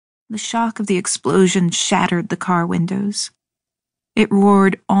The shock of the explosion shattered the car windows. It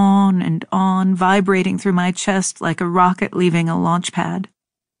roared on and on, vibrating through my chest like a rocket leaving a launch pad.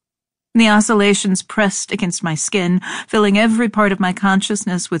 The oscillations pressed against my skin, filling every part of my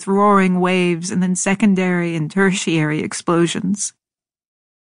consciousness with roaring waves and then secondary and tertiary explosions.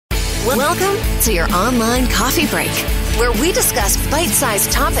 Welcome to your online coffee break, where we discuss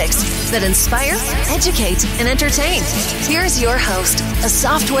bite-sized topics that inspire, educate, and entertain. Here's your host, a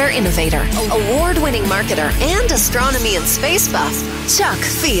software innovator, award-winning marketer, and astronomy and space buff, Chuck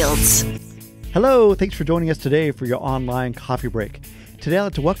Fields. Hello, thanks for joining us today for your online coffee break. Today I'd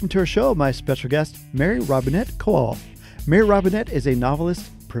like to welcome to our show my special guest, Mary Robinette Kowal. Mary Robinette is a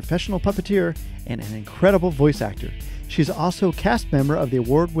novelist, professional puppeteer, and an incredible voice actor. She's also a cast member of the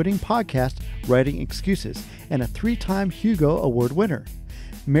award-winning podcast Writing Excuses and a 3-time Hugo Award winner.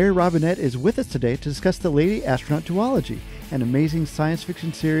 Mary Robinette is with us today to discuss the Lady Astronaut duology, an amazing science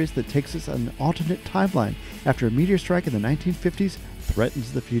fiction series that takes us on an alternate timeline after a meteor strike in the 1950s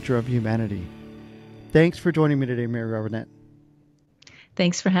threatens the future of humanity. Thanks for joining me today, Mary Robinette.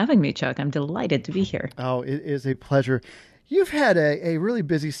 Thanks for having me, Chuck. I'm delighted to be here. Oh, it is a pleasure. You've had a really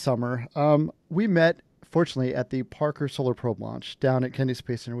busy summer. We met, fortunately, at the Parker Solar Probe launch down at Kennedy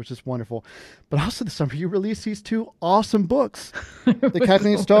Space Center, which is wonderful. But also this summer, you released these 2 awesome books, The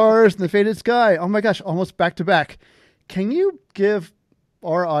Cackling Stars and The Faded Sky. Oh my gosh, almost back to back. Can you give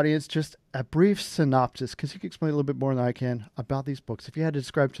our audience just a brief synopsis, because you can explain a little bit more than I can, about these books? If you had to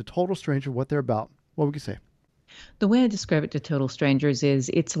describe to a total stranger what they're about, what would you say? The way I describe it to total strangers is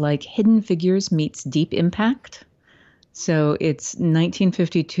it's like Hidden Figures meets Deep Impact. So it's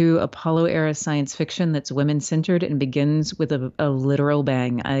 1952 Apollo-era science fiction that's women-centered and begins with a literal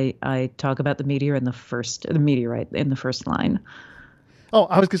bang. I talk about the meteorite in the first line. Oh,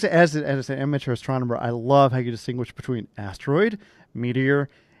 I was going to say, as an amateur astronomer, I love how you distinguish between asteroid, meteor,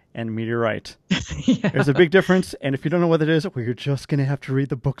 and meteorite. Yeah. There's a big difference, and if you don't know what it is, well, you're just going to have to read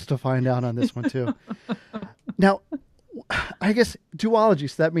the books to find out on this one, too. Now, I guess duology,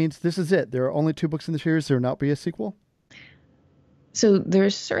 so that means this is it. There are only 2 books in the series. There will not be a sequel? So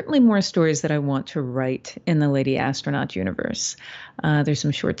there's certainly more stories that I want to write in the Lady Astronaut universe. There's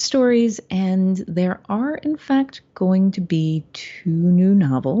some short stories, and there are, in fact, going to be 2 new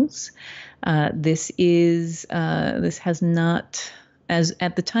novels. This has not... As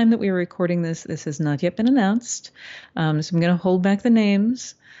at the time that we were recording this has not yet been announced. So I'm going to hold back the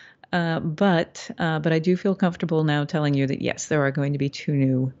names. But I do feel comfortable now telling you that, yes, there are going to be 2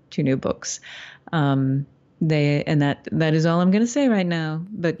 new books. That is all I'm going to say right now.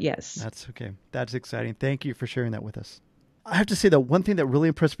 But yes. That's okay. That's exciting. Thank you for sharing that with us. I have to say that one thing that really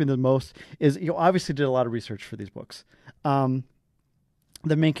impressed me the most is you obviously did a lot of research for these books. The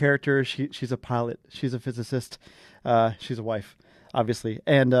main character, she's a pilot. She's a physicist. She's a wife, obviously.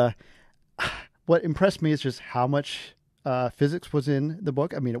 And what impressed me is just how much physics was in the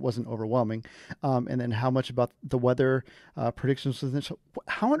book. I mean, it wasn't overwhelming. And then how much about the weather predictions was in it. So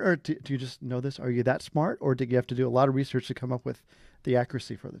how on earth do you just know this? Are you that smart, or did you have to do a lot of research to come up with the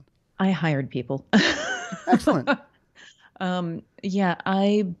accuracy for them? I hired people. Excellent. My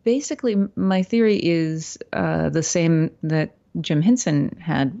theory is the same that Jim Henson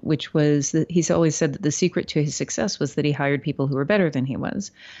had, which was that he's always said that the secret to his success was that he hired people who were better than he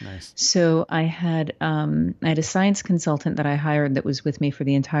was. Nice. So I had a science consultant that I hired that was with me for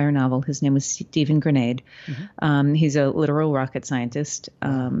the entire novel. His name was Stephen Grenade. Mm-hmm. He's a literal rocket scientist,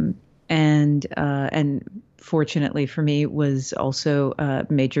 and fortunately for me was also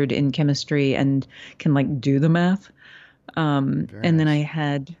majored in chemistry and can do the math. And then I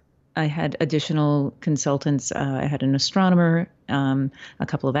had additional consultants. I had an astronomer, a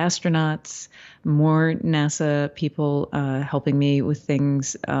couple of astronauts, more NASA people helping me with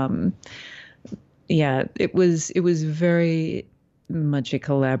things. It was very much a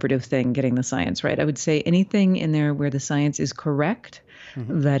collaborative thing getting the science right. I would say anything in there where the science is correct,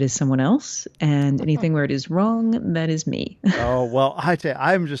 mm-hmm. that is someone else, and anything where it is wrong, that is me. Oh, well, I tell you,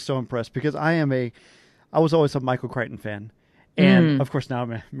 I'm just so impressed because I was always a Michael Crichton fan. And of course now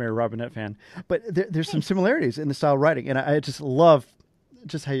I'm a Mary Robinette fan, but there's some similarities in the style of writing. And I just love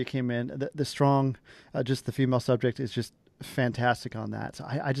just how you came in. The strong, just the female subject is just fantastic on that. So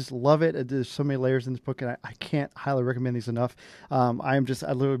I just love it. There's so many layers in this book, and I can't highly recommend these enough. I've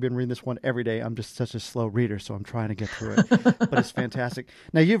literally been reading this one every day. I'm just such a slow reader, so I'm trying to get through it, but it's fantastic.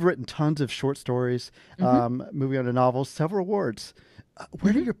 Now you've written tons of short stories, moving on to novels, several awards.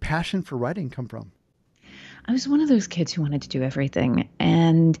 Where did your passion for writing come from? I was one of those kids who wanted to do everything,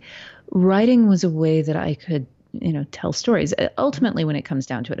 and writing was a way that I could tell stories. Ultimately, when it comes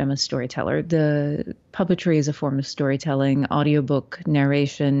down to it, I'm a storyteller. The puppetry is a form of storytelling, audiobook,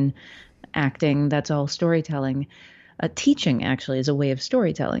 narration, acting, that's all storytelling. Teaching actually is a way of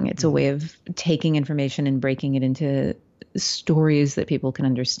storytelling. It's a way of taking information and breaking it into stories that people can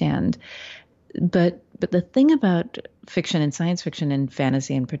understand. But the thing about fiction and science fiction and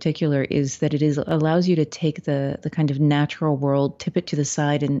fantasy in particular is that it allows you to take the kind of natural world, tip it to the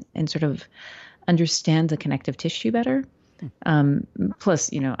side, and sort of understand the connective tissue better. Plus,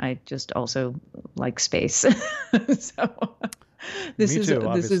 I just also like space. So this is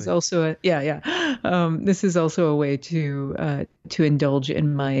also this is also a way to indulge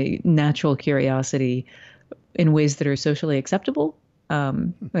in my natural curiosity in ways that are socially acceptable.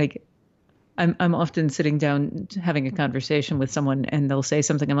 Like I'm often sitting down having a conversation with someone and they'll say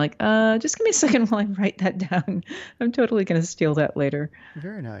something. I'm like, just give me a second while I write that down. I'm totally going to steal that later.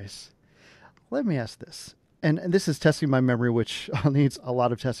 Very nice. Let me ask this. And this is testing my memory, which needs a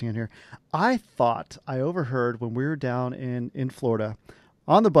lot of testing in here. I thought I overheard when we were down in Florida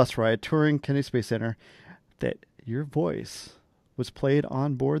on the bus ride touring Kennedy Space Center that your voice was played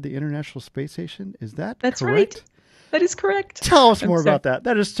on board the International Space Station. Is that correct? That's right. That is correct. Tell us more about that.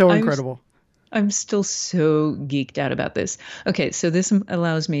 That is so incredible. I'm still so geeked out about this. Okay, so this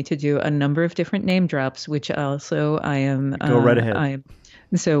allows me to do a number of different name drops, which also I am... Go right ahead.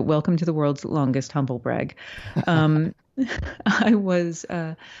 So welcome to the world's longest humble brag. I was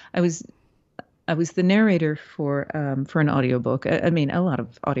the narrator for an audiobook. I mean, a lot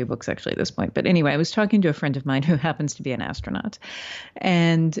of audiobooks actually at this point. But anyway, I was talking to a friend of mine who happens to be an astronaut.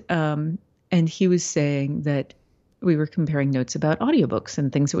 And he was saying that we were comparing notes about audiobooks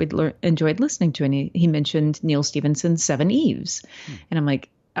and things that we'd enjoyed listening to. And he mentioned Neil Stephenson's Seven Eves. And I'm like,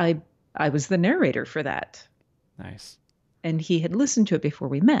 I was the narrator for that. Nice. And he had listened to it before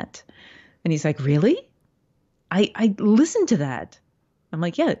we met. And he's like, really? I listened to that. I'm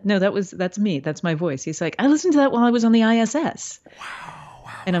like, yeah, no, that's me. That's my voice. He's like, I listened to that while I was on the ISS. Wow.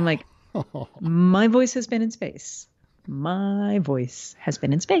 And I'm like, my voice has been in space. My voice has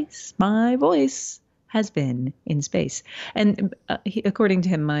been in space. My voice has been in space. And according to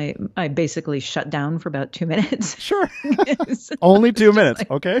him, I basically shut down for about 2 minutes. Sure. Only 2 minutes.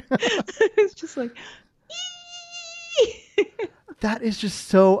 Okay. It's just like, that is just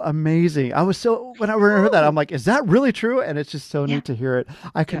so amazing. When I heard that, I'm like, is that really true? And it's just so neat to hear it.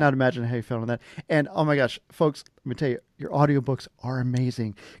 I could not imagine how you felt on that. And oh my gosh, folks, let me tell you, your audiobooks are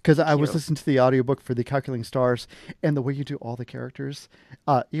amazing. Because I was listening to the audiobook for the Calculating Stars, and the way you do all the characters,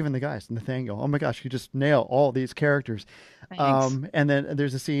 even the guys, Nathaniel, oh my gosh, you just nail all these characters. Thanks. And then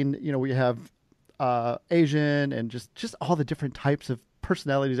there's a scene, where you have Asian and just all the different types of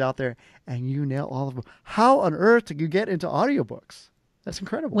personalities out there, and you nail all of them. How on earth did you get into audiobooks? That's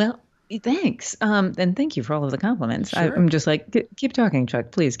incredible. Well, thanks. And thank you for all of the compliments. Sure. I'm just like, keep talking,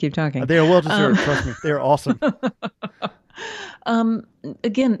 Chuck. Please keep talking. They are well deserved. Trust me. They are awesome.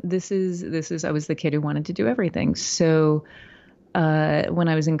 Again, this is, I was the kid who wanted to do everything. So, when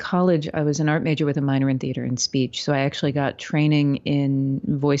I was in college, I was an art major with a minor in theater and speech. So I actually got training in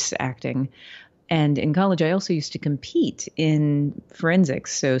voice acting. And in college, I also used to compete in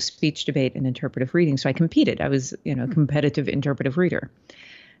forensics, so speech, debate, and interpretive reading. So I competed. I was, a competitive interpretive reader.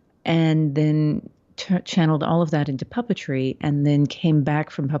 And then channeled all of that into puppetry, and then came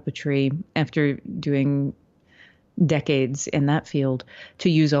back from puppetry after doing decades in that field to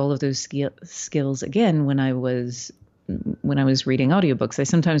use all of those skills again when I was reading audiobooks. I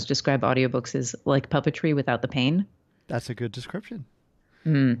sometimes describe audiobooks as like puppetry without the pain. That's a good description.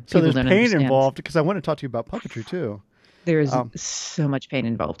 So there's pain involved, because I want to talk to you about puppetry too. There is so much pain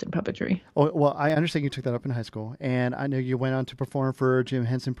involved in puppetry. Oh, well, I understand you took that up in high school, and I know you went on to perform for Jim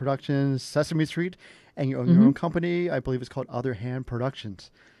Henson Productions, Sesame Street, and you own your own company. I believe it's called Other Hand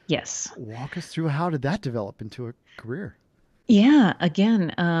Productions. Yes. Walk us through, how did that develop into a career? Yeah, again,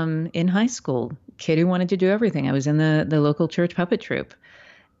 in high school, kid who wanted to do everything. I was in the local church puppet troupe,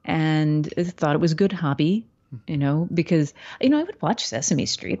 and thought it was a good hobby. Because, I would watch Sesame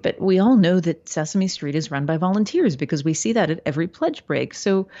Street, but we all know that Sesame Street is run by volunteers because we see that at every pledge break.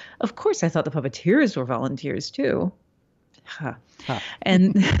 So, of course, I thought the puppeteers were volunteers, too.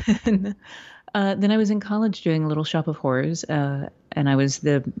 And then I was in college doing Little Shop of Horrors, and I was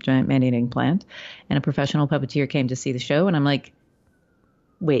the giant man-eating plant, and a professional puppeteer came to see the show, and I'm like,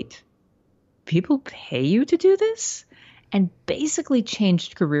 wait, people pay you to do this? And basically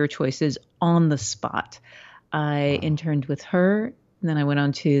changed career choices on the spot. I interned with her, and then I went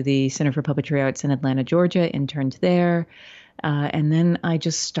on to the Center for Puppetry Arts in Atlanta, Georgia, interned there, and then I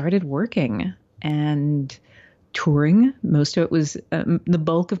just started working. And touring. Most of it was the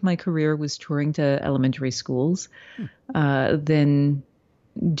bulk of my career was touring to elementary schools, then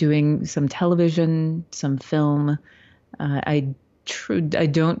doing some television, some film. I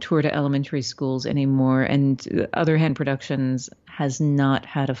don't tour to elementary schools anymore, and Other Hand Productions has not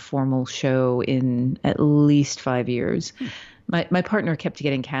had a formal show in at least 5 years. My partner kept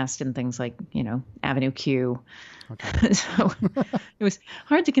getting cast in things like, Avenue Q. Okay. So it was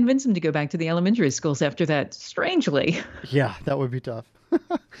hard to convince him to go back to the elementary schools after that, strangely. Yeah, that would be tough.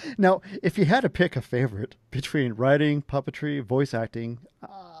 Now, if you had to pick a favorite between writing, puppetry, voice acting,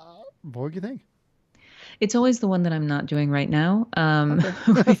 what would you think? It's always the one that I'm not doing right now.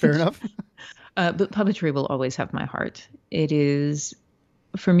 Okay. Fair enough. But puppetry will always have my heart. It is,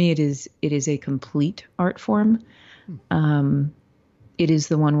 for me, it is a complete art form. It is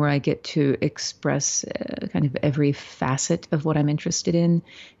the one where I get to express kind of every facet of what I'm interested in.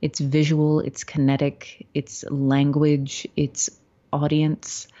 It's visual, it's kinetic, it's language, it's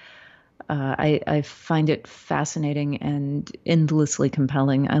audience. I find it fascinating and endlessly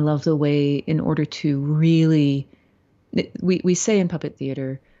compelling. I love the way, in order to really, we say in puppet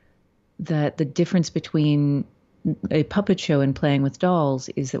theater that the difference between a puppet show and playing with dolls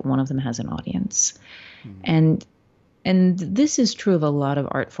is that one of them has an audience. And this is true of a lot of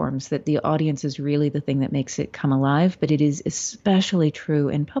art forms, that the audience is really the thing that makes it come alive. But it is especially true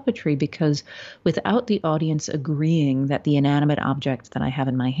in puppetry, because without the audience agreeing that the inanimate object that I have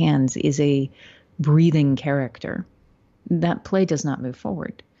in my hands is a breathing character, that play does not move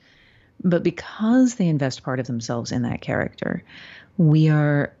forward. But because they invest part of themselves in that character, we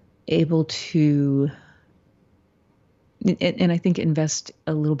are able to, and I think, invest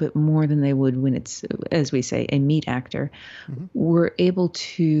a little bit more than they would when it's, as we say, a meat actor. Mm-hmm. We're able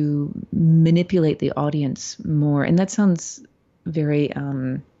to manipulate the audience more. And that sounds very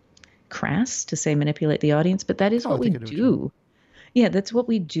crass to say manipulate the audience, but that is what we do. Yeah, that's what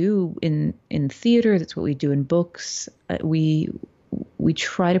we do in theater. That's what we do in books. We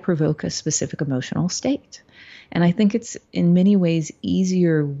try to provoke a specific emotional state. And I think it's in many ways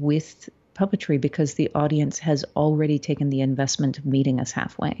easier with puppetry because the audience has already taken the investment of meeting us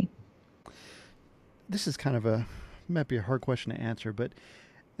halfway. This is kind of might be a hard question to answer, but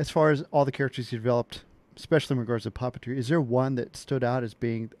as far as all the characters you developed, especially in regards to puppetry, is there one that stood out as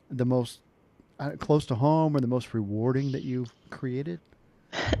being the most close to home or the most rewarding that you've created?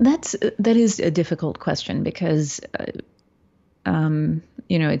 That is a difficult question because,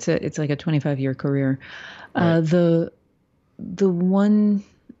 it's like a 25-year career. Right. The one,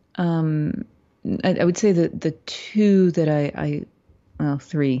 I would say that the two that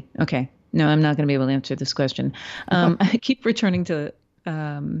three. Okay. No, I'm not going to be able to answer this question. I keep returning to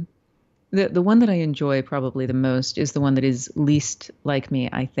the one that I enjoy probably the most is the one that is least like me,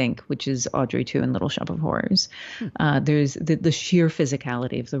 I think, which is Audrey 2 in Little Shop of Horrors. There's the sheer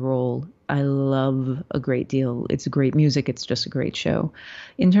physicality of the role. I love a great deal. It's great music. It's just a great show.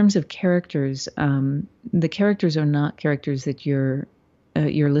 In terms of characters, the characters are not characters that your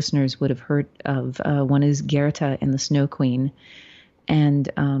listeners would have heard of. One is Gerta in The Snow Queen.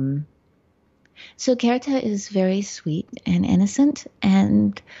 And so Gerta is very sweet and innocent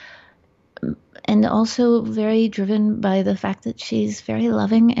and also very driven by the fact that she's very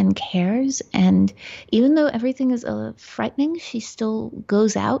loving and cares. And even though everything is frightening, she still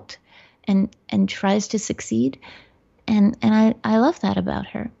goes out and tries to succeed. And I love that about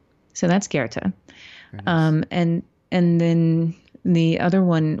her. So that's Gerta. Nice. And then the other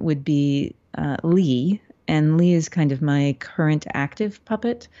one would be Lee. And Lee is kind of my current active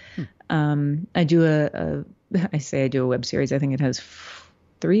puppet. I do a web series. I think it has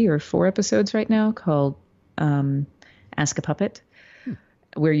 3 or 4 episodes right now called Ask a Puppet,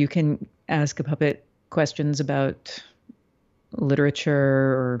 where you can ask a puppet questions about literature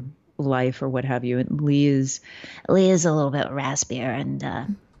or life or what have you. And Lee is a little bit raspier,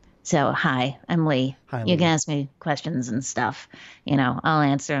 and so hi, I'm Lee. Hi, Lee. You can ask me questions and stuff. I'll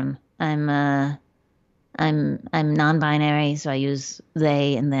answer them. I'm non-binary, so I use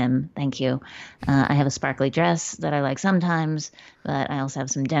they and them. Thank you. I have a sparkly dress that I like sometimes, but I also have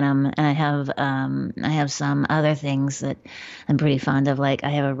some denim, and I have some other things that I'm pretty fond of. Like I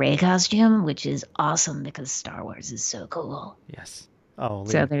have a Rey costume, which is awesome because Star Wars is so cool. Yes. Oh,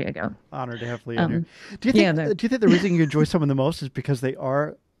 Lee. So there you go. Honored to have Lee on here. Do you think the reason you enjoy some of the most is because they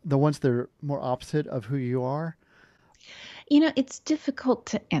are the ones that are more opposite of who you are? It's difficult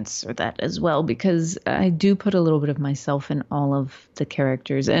to answer that as well because I do put a little bit of myself in all of the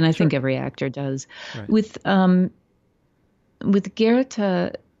characters, and I think every actor does. Right. With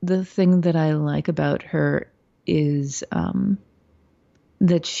Gerta, the thing that I like about her is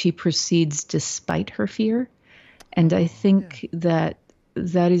that she proceeds despite her fear. And I think that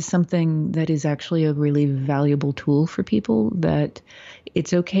is something that is actually a really valuable tool for people, that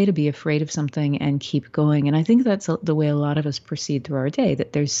it's okay to be afraid of something and keep going. And I think that's the way a lot of us proceed through our day,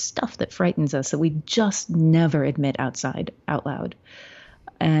 that there's stuff that frightens us that we just never admit out loud.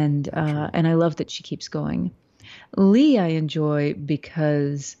 And I love that she keeps going. Lee I enjoy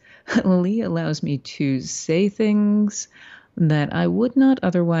because Lee allows me to say things that I would not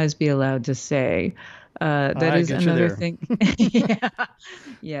otherwise be allowed to say. That is another thing.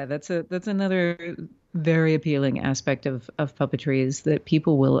 Yeah, that's another very appealing aspect of puppetry, is that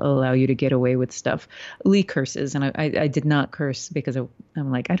people will allow you to get away with stuff. Lee curses, and I did not curse because I'm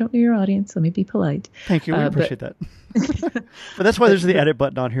like, I don't know your audience. Let me be polite. Thank you. We appreciate that. But that's why there's the edit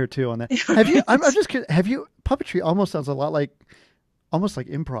button on here too. On that, have you? I'm just curious, have you? Puppetry almost sounds a lot like, almost like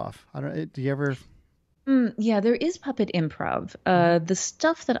improv. I don't. Do you ever? Yeah, there is puppet improv. The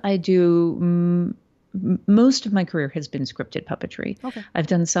stuff that I do. Most of my career has been scripted puppetry. Okay. I've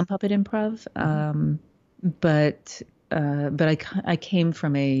done some puppet improv, but I came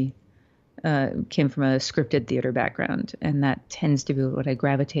from a scripted theater background, and that tends to be what I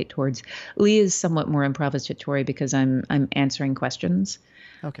gravitate towards. Lee is somewhat more improvisatory because I'm answering questions.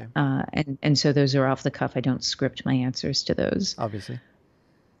 Okay. And so those are off the cuff. I don't script my answers to those. Obviously.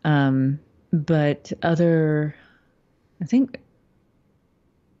 But I think.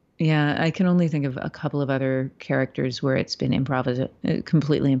 Yeah, I can only think of a couple of other characters where it's been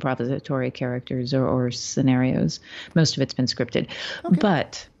completely improvisatory characters or scenarios. Most of it's been scripted. Okay.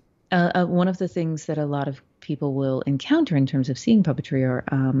 But one of the things that a lot of people will encounter in terms of seeing puppetry are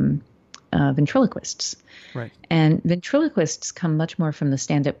ventriloquists. Right. And ventriloquists come much more from the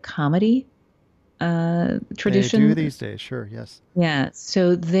stand-up comedy tradition. They do these days, sure, yes. Yeah,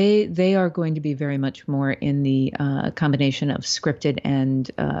 so they are going to be very much more in the combination of scripted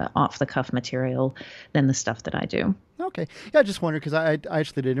and off-the-cuff material than the stuff that I do. Okay. Yeah, I just wondered, because I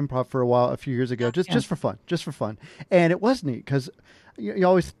actually did improv for a while a few years ago, just for fun. And it was neat, because you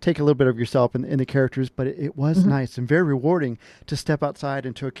always take a little bit of yourself in the characters, but it was nice and very rewarding to step outside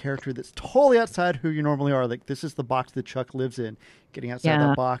into a character that's totally outside who you normally are. Like, this is the box that Chuck lives in, getting outside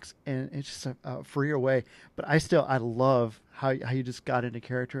that box, and it's just a freer way. But I love how you just got into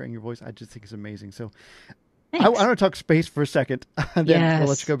character, and your voice, I just think is amazing. So I want to talk space for a second, and then we'll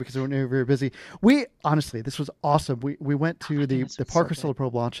let you go because we're very busy. Honestly, this was awesome. We went to the Parker Solar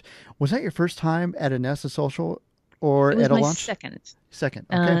Probe launch. Was that your first time at a NASA social or at a launch? Second.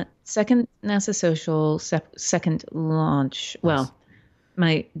 Okay. Second NASA social, second launch. Nice. Well,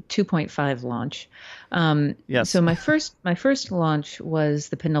 my 2.5 launch. Yes. So my first launch was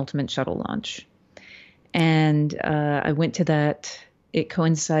the penultimate shuttle launch, and I went to that. It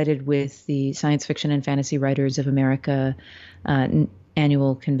coincided with the Science Fiction and Fantasy Writers of America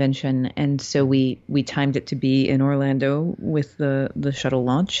annual convention, and so we timed it to be in Orlando with the shuttle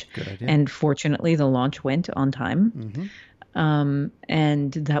launch. Good idea. And fortunately, the launch went on time. Mm-hmm.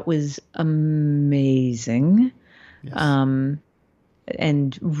 And that was amazing. Yes.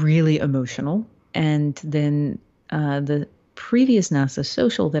 And really emotional. And then the previous NASA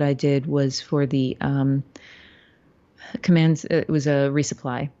social that I did was for the commands. It was a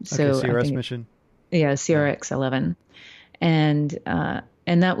resupply. So CRS mission. Yeah, CRX-11. And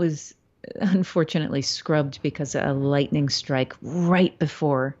that was unfortunately scrubbed because of a lightning strike right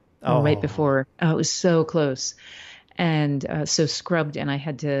before. It was so close. And so scrubbed, and I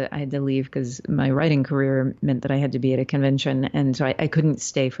had to leave because my writing career meant that I had to be at a convention, and so I couldn't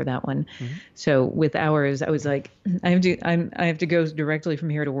stay for that one. Mm-hmm. So with ours, I was like, I have to go directly from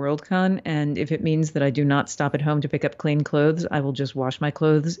here to Worldcon, and if it means that I do not stop at home to pick up clean clothes, I will just wash my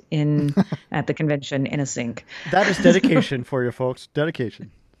clothes at the convention in a sink. That is dedication for you folks. Dedication.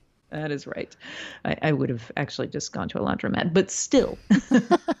 That is right. I would have actually just gone to a laundromat, but still.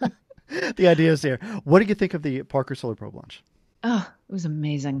 The idea is there. What did you think of the Parker Solar Probe launch? Oh, it was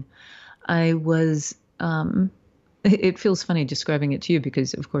amazing. I was, it feels funny describing it to you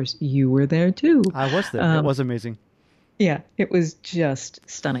because, of course, you were there too. I was there. It was amazing. Yeah, it was just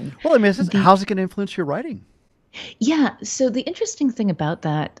stunning. Well, I mean, how's it going to influence your writing? Yeah. So the interesting thing about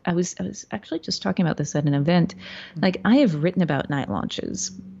that, I was actually just talking about this at an event. Like, I have written about night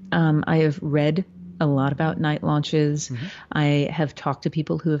launches. I have read a lot about night launches. Mm-hmm. I have talked to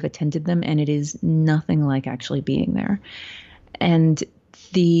people who have attended them, and it is nothing like actually being there. And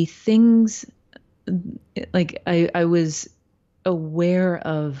the things, like I was aware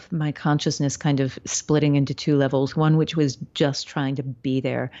of my consciousness kind of splitting into two levels, one which was just trying to be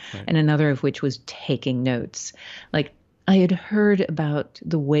there, right, and another of which was taking notes. Like, I had heard about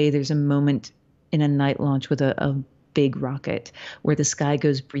the way there's a moment in a night launch with a big rocket where the sky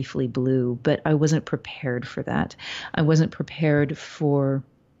goes briefly blue, but I wasn't prepared for that. I wasn't prepared for,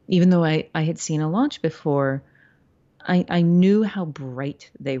 even though I had seen a launch before, I knew how bright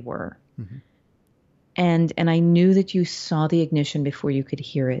they were. Mm-hmm. And I knew that you saw the ignition before you could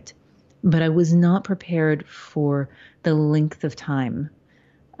hear it, but I was not prepared for the length of time.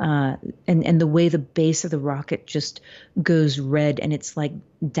 And the way the base of the rocket just goes red, and it's like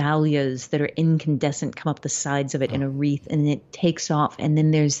dahlias that are incandescent come up the sides of it in a wreath, and it takes off. And then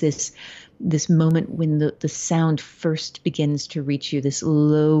there's this moment when the sound first begins to reach you, this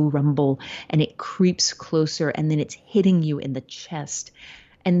low rumble, and it creeps closer, and then it's hitting you in the chest.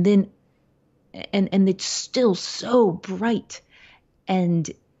 And then, and it's still so bright and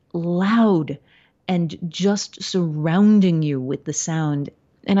loud and just surrounding you with the sound.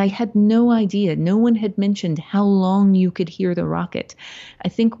 And I had no idea. No one had mentioned how long you could hear the rocket. I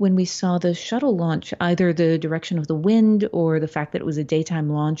think when we saw the shuttle launch, either the direction of the wind or the fact that it was a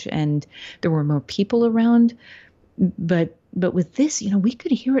daytime launch and there were more people around. But with this, we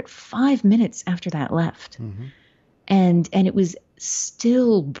could hear it 5 minutes after that left. Mm-hmm. And it was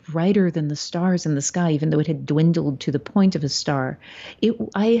still brighter than the stars in the sky, even though it had dwindled to the point of a star.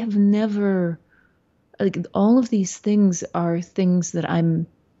 I have never... Like, all of these things are things that I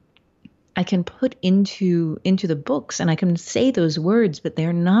can put into the books, and I can say those words, but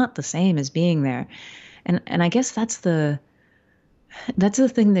they're not the same as being there. And I guess that's the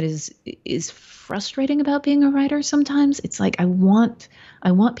thing that is frustrating about being a writer sometimes. It's like I want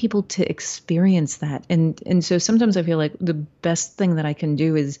people to experience that. And so sometimes I feel like the best thing that I can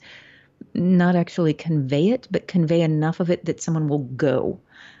do is not actually convey it, but convey enough of it that someone will go.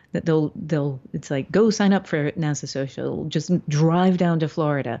 That it's like, go sign up for NASA Social, just drive down to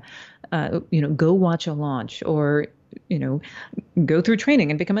Florida, go watch a launch, or, go through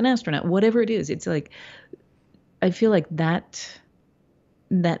training and become an astronaut, whatever it is. It's like, I feel like that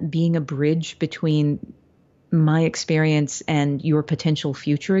being a bridge between my experience and your potential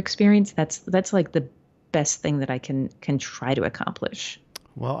future experience, that's like the best thing that I can try to accomplish.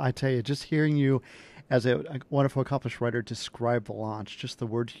 Well, I tell you, just hearing you as a wonderful, accomplished writer describe the launch, just the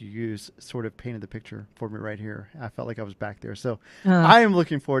words you use sort of painted the picture for me right here. I felt like I was back there. So I am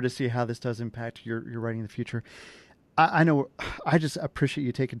looking forward to see how this does impact your writing in the future. I know I just appreciate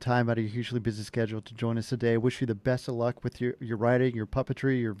you taking time out of your hugely busy schedule to join us today. I wish you the best of luck with your writing, your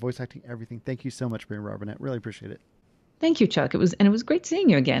puppetry, your voice acting, everything. Thank you so much, Mary Robinette. Really appreciate it. Thank you, Chuck. It was great seeing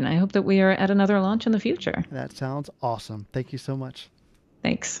you again. I hope that we are at another launch in the future. That sounds awesome. Thank you so much.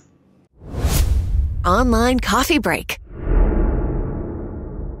 Thanks. Online coffee break.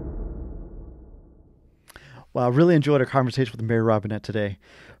 Well, I really enjoyed our conversation with Mary Robinette today.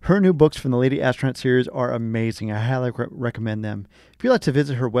 Her new books from the Lady Astronaut series are amazing. I highly recommend them. If you'd like to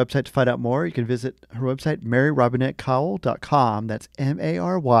visit her website to find out more, you can visit her website, MaryRobinetteKowal.com. That's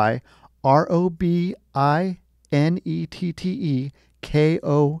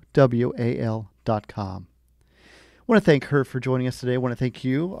MaryRobinetteKowal.com. I want to thank her for joining us today. I want to thank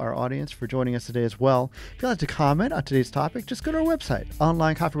you, our audience, for joining us today as well. If you'd like to comment on today's topic, just go to our website,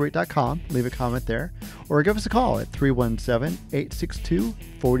 onlinecoffeebreak.com, leave a comment there, or give us a call at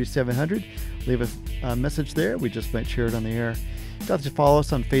 317-862-4700. Leave a message there. We just might share it on the air. If you'd like to follow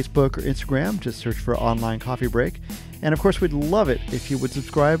us on Facebook or Instagram, just search for Online Coffee Break. And, of course, we'd love it if you would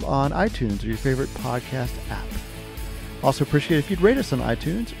subscribe on iTunes or your favorite podcast app. Also appreciate it if you'd rate us on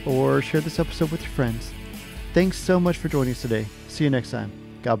iTunes or share this episode with your friends. Thanks so much for joining us today. See you next time.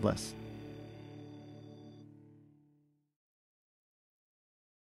 God bless.